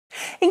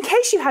In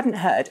case you hadn't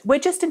heard, we're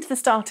just into the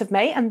start of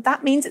May, and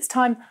that means it's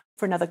time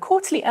for another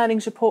quarterly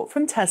earnings report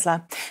from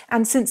Tesla.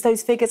 And since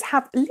those figures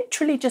have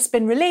literally just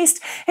been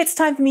released, it's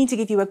time for me to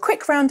give you a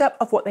quick roundup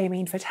of what they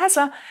mean for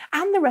Tesla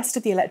and the rest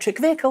of the electric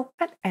vehicle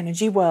and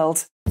energy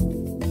world.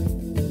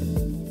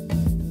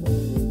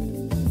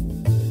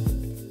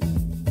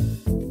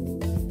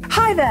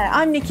 Hi there,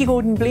 I'm Nikki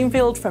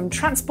Gordon-Bloomfield from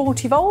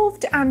Transport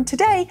Evolved, and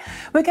today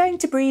we're going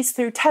to breeze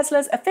through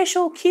Tesla's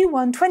official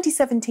Q1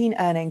 2017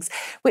 earnings,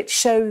 which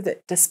show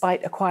that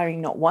despite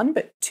acquiring not one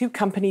but two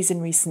companies in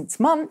recent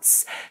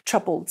months,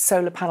 troubled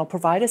solar panel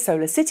provider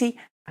SolarCity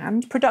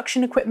and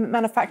production equipment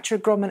manufacturer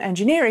Grumman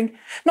Engineering,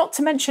 not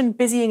to mention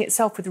busying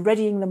itself with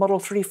readying the Model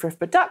 3 for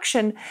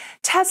production,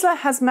 Tesla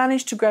has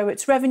managed to grow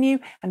its revenue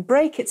and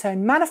break its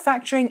own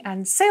manufacturing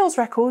and sales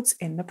records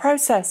in the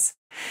process.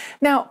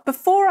 Now,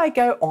 before I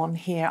go on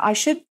here, I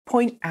should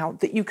point out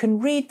that you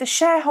can read the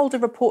shareholder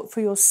report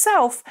for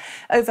yourself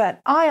over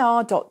at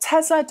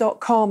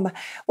ir.tesla.com.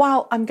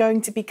 While I'm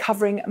going to be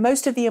covering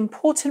most of the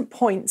important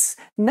points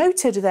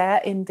noted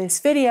there in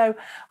this video,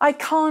 I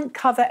can't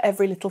cover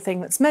every little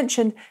thing that's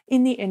mentioned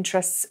in the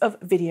interests of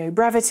video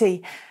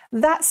brevity.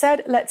 That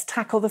said, let's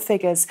tackle the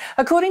figures.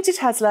 According to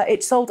Tesla,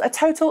 it sold a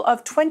total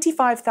of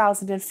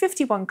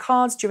 25,051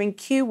 cars during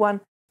Q1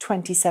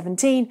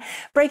 2017,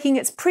 breaking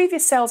its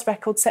previous sales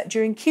record set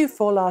during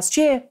Q4 last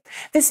year.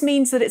 This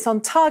means that it's on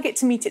target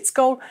to meet its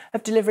goal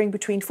of delivering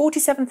between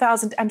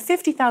 47,000 and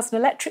 50,000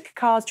 electric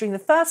cars during the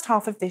first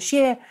half of this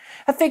year,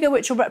 a figure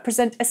which will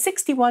represent a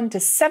 61 to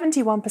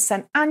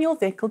 71% annual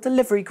vehicle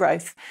delivery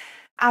growth.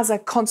 As a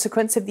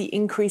consequence of the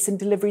increase in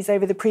deliveries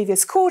over the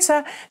previous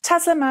quarter,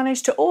 Tesla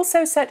managed to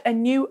also set a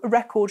new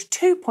record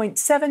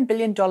 $2.7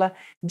 billion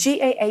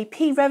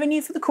GAAP revenue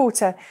for the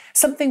quarter,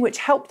 something which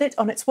helped it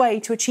on its way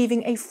to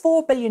achieving a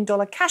 $4 billion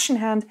cash in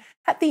hand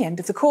at the end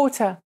of the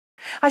quarter.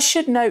 I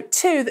should note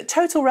too that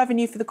total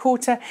revenue for the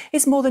quarter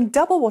is more than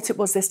double what it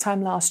was this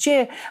time last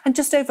year and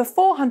just over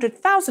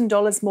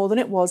 $400,000 more than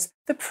it was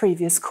the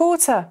previous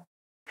quarter.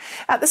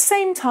 At the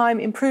same time,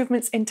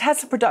 improvements in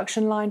Tesla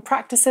production line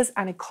practices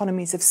and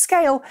economies of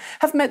scale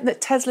have meant that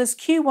Tesla's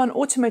Q1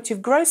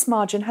 automotive gross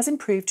margin has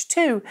improved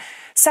too,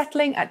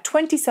 settling at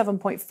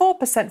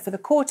 27.4% for the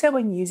quarter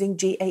when using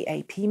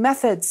GAAP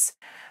methods.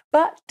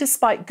 But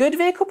despite good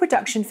vehicle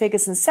production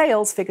figures and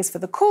sales figures for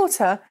the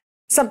quarter,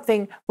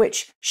 something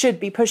which should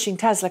be pushing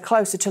Tesla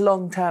closer to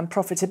long-term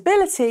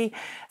profitability,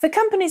 the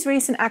company's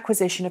recent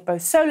acquisition of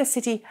both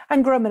SolarCity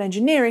and Grumman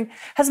Engineering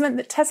has meant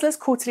that Tesla's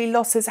quarterly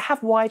losses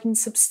have widened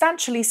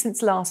substantially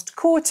since last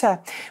quarter,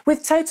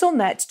 with total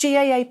net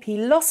GAAP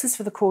losses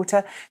for the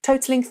quarter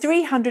totaling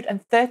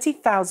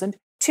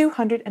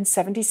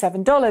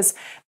 $330,277,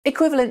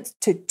 equivalent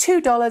to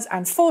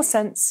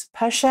 $2.04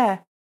 per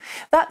share.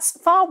 That's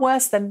far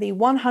worse than the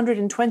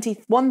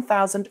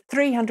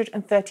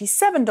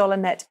 $121,337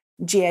 net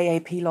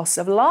GAAP loss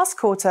of last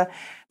quarter,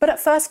 but at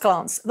first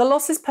glance, the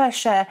losses per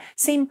share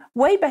seem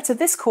way better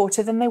this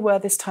quarter than they were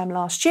this time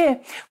last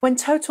year, when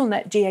total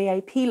net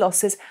GAAP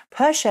losses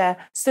per share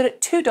stood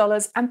at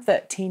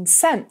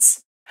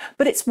 $2.13.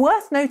 But it's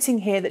worth noting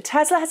here that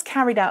Tesla has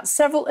carried out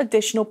several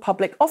additional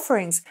public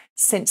offerings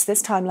since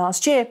this time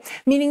last year,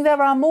 meaning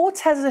there are more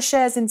Tesla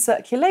shares in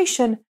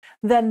circulation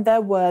than there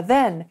were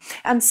then.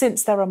 And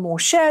since there are more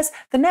shares,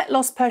 the net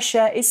loss per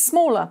share is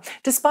smaller,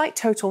 despite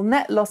total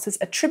net losses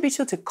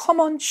attributable to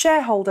common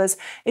shareholders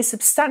is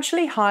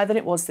substantially higher than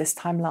it was this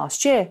time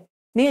last year.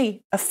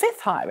 Nearly a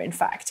fifth higher, in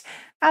fact.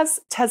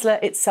 As Tesla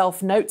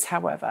itself notes,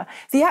 however,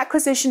 the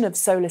acquisition of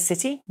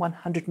SolarCity,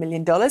 $100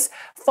 million,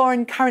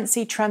 foreign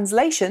currency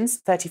translations,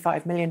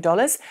 $35 million,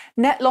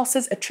 net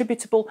losses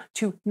attributable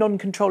to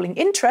non-controlling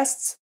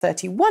interests,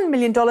 $31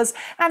 million,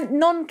 and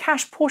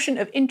non-cash portion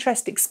of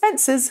interest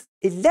expenses,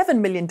 $11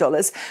 million,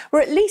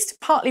 were at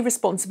least partly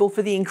responsible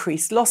for the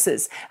increased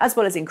losses, as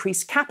well as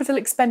increased capital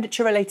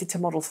expenditure related to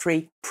Model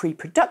 3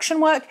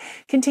 pre-production work,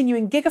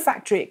 continuing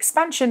Gigafactory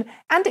expansion,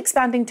 and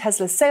expanding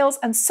Tesla's sales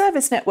and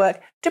service network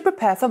to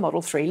prepare for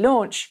Model 3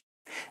 launch.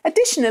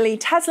 Additionally,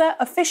 Tesla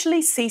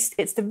officially ceased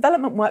its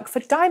development work for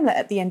Daimler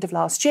at the end of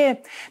last year,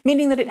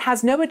 meaning that it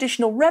has no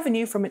additional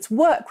revenue from its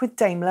work with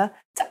Daimler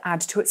to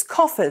add to its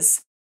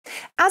coffers.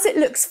 As it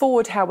looks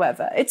forward,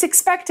 however, it's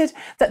expected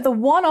that the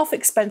one-off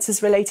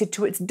expenses related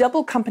to its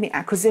double company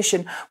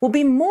acquisition will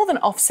be more than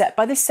offset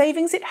by the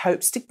savings it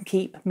hopes to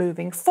keep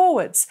moving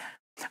forwards.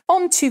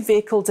 On to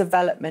vehicle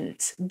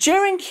development.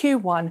 During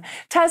Q1,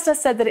 Tesla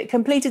said that it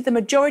completed the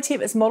majority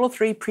of its Model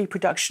 3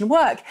 pre-production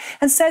work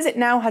and says it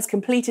now has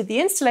completed the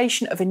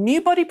installation of a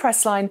new body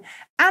press line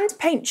and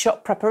paint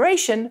shop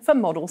preparation for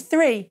Model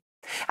 3.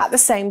 At the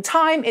same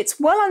time, it's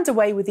well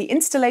underway with the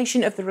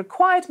installation of the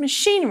required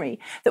machinery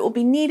that will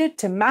be needed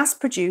to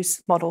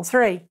mass-produce Model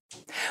 3.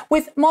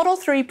 With Model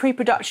 3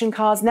 pre-production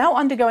cars now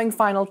undergoing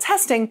final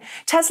testing,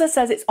 Tesla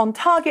says it's on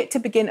target to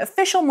begin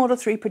official Model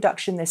 3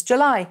 production this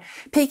July,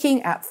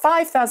 peaking at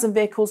 5,000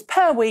 vehicles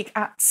per week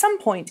at some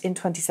point in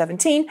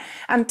 2017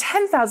 and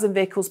 10,000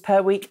 vehicles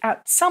per week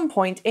at some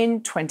point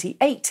in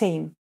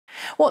 2018.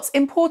 What's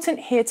important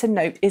here to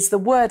note is the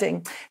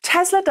wording.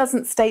 Tesla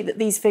doesn't state that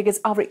these figures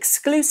are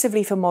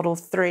exclusively for Model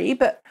 3,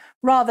 but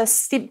rather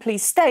simply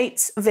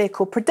states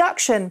vehicle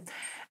production.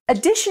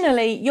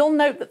 Additionally, you'll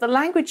note that the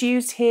language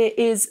used here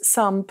is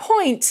some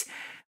point,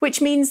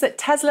 which means that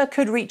Tesla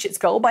could reach its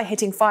goal by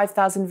hitting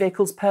 5,000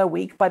 vehicles per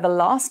week by the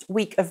last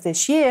week of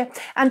this year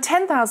and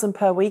 10,000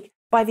 per week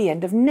by the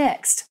end of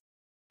next.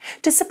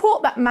 To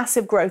support that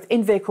massive growth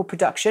in vehicle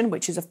production,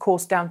 which is of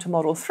course down to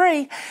Model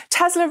 3,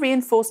 Tesla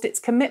reinforced its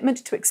commitment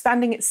to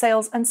expanding its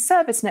sales and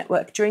service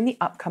network during the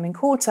upcoming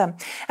quarter,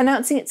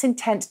 announcing its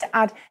intent to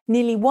add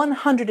nearly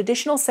 100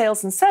 additional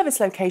sales and service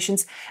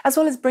locations, as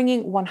well as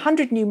bringing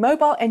 100 new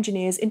mobile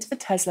engineers into the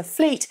Tesla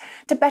fleet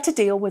to better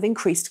deal with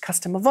increased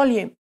customer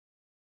volume.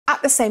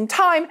 At the same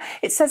time,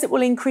 it says it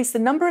will increase the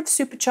number of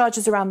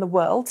superchargers around the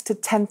world to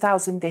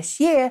 10,000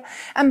 this year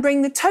and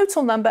bring the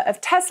total number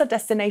of Tesla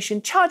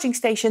destination charging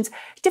stations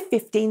to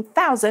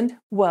 15,000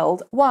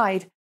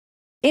 worldwide.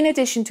 In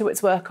addition to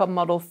its work on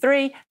Model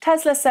 3,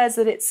 Tesla says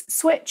that its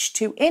switch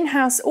to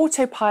in-house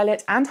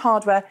autopilot and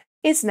hardware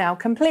is now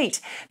complete,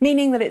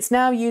 meaning that it's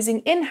now using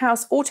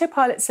in-house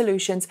autopilot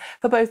solutions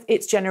for both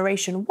its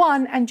Generation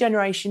 1 and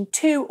Generation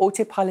 2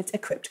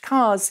 autopilot-equipped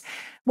cars.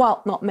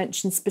 While not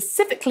mentioned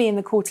specifically in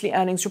the quarterly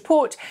earnings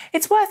report,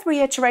 it's worth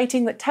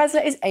reiterating that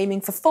Tesla is aiming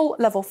for full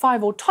Level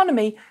 5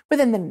 autonomy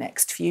within the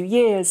next few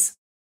years.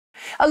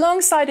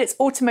 Alongside its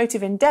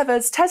automotive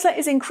endeavours, Tesla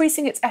is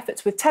increasing its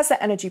efforts with Tesla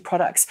Energy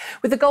products,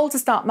 with the goal to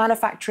start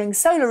manufacturing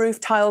solar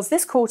roof tiles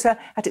this quarter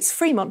at its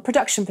Fremont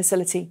production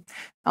facility.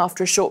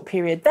 After a short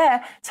period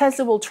there,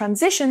 Tesla will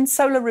transition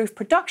solar roof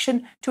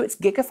production to its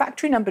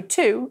Gigafactory No.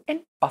 2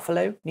 in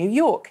Buffalo, New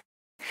York.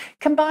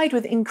 Combined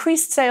with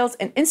increased sales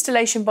and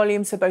installation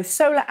volumes for both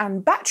solar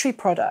and battery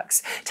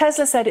products,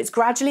 Tesla said it's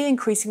gradually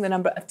increasing the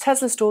number of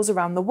Tesla stores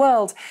around the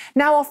world,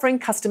 now offering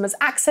customers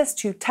access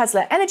to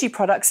Tesla Energy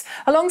products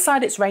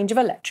alongside its range of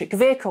electric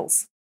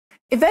vehicles.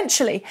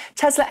 Eventually,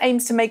 Tesla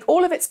aims to make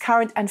all of its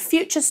current and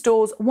future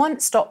stores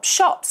one-stop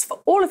shops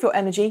for all of your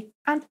energy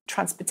and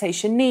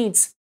transportation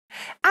needs.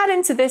 Add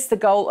into this the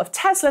goal of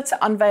Tesla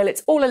to unveil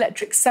its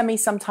all-electric Semi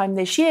sometime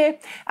this year,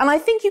 and I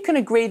think you can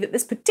agree that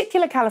this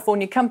particular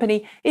California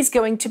company is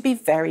going to be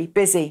very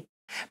busy.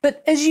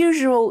 But as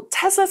usual,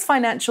 Tesla's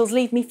financials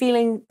leave me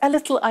feeling a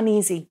little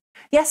uneasy.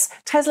 Yes,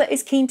 Tesla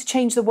is keen to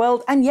change the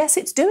world, and yes,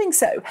 it's doing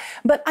so.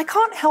 But I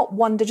can't help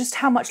wonder just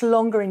how much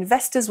longer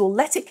investors will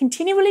let it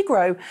continually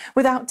grow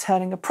without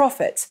turning a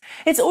profit.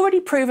 It's already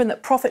proven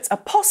that profits are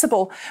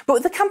possible, but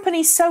with the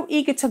company so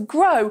eager to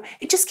grow,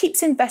 it just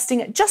keeps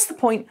investing at just the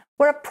point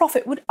where a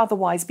profit would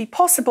otherwise be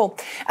possible.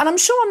 And I'm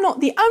sure I'm not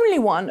the only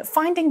one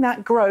finding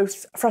that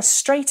growth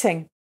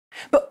frustrating.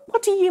 But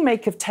what do you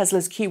make of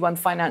Tesla's Q1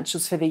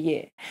 financials for the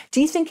year?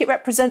 Do you think it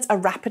represents a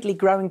rapidly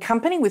growing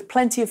company with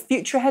plenty of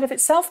future ahead of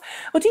itself?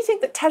 Or do you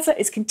think that Tesla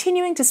is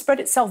continuing to spread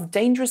itself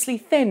dangerously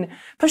thin,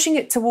 pushing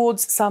it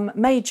towards some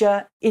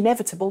major,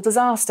 inevitable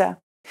disaster?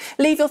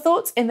 Leave your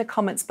thoughts in the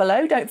comments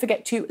below. Don't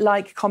forget to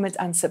like, comment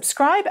and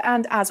subscribe.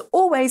 And as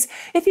always,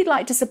 if you'd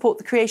like to support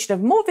the creation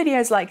of more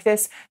videos like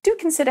this, do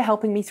consider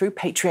helping me through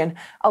Patreon.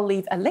 I'll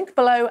leave a link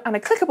below and a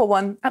clickable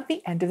one at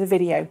the end of the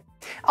video.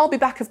 I'll be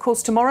back, of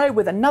course, tomorrow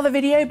with another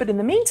video, but in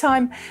the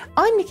meantime,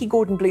 I'm Nikki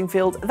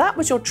Gordon-Bloomfield. That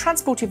was your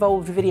Transport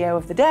Evolved video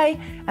of the day.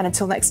 And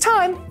until next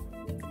time,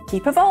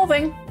 keep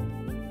evolving.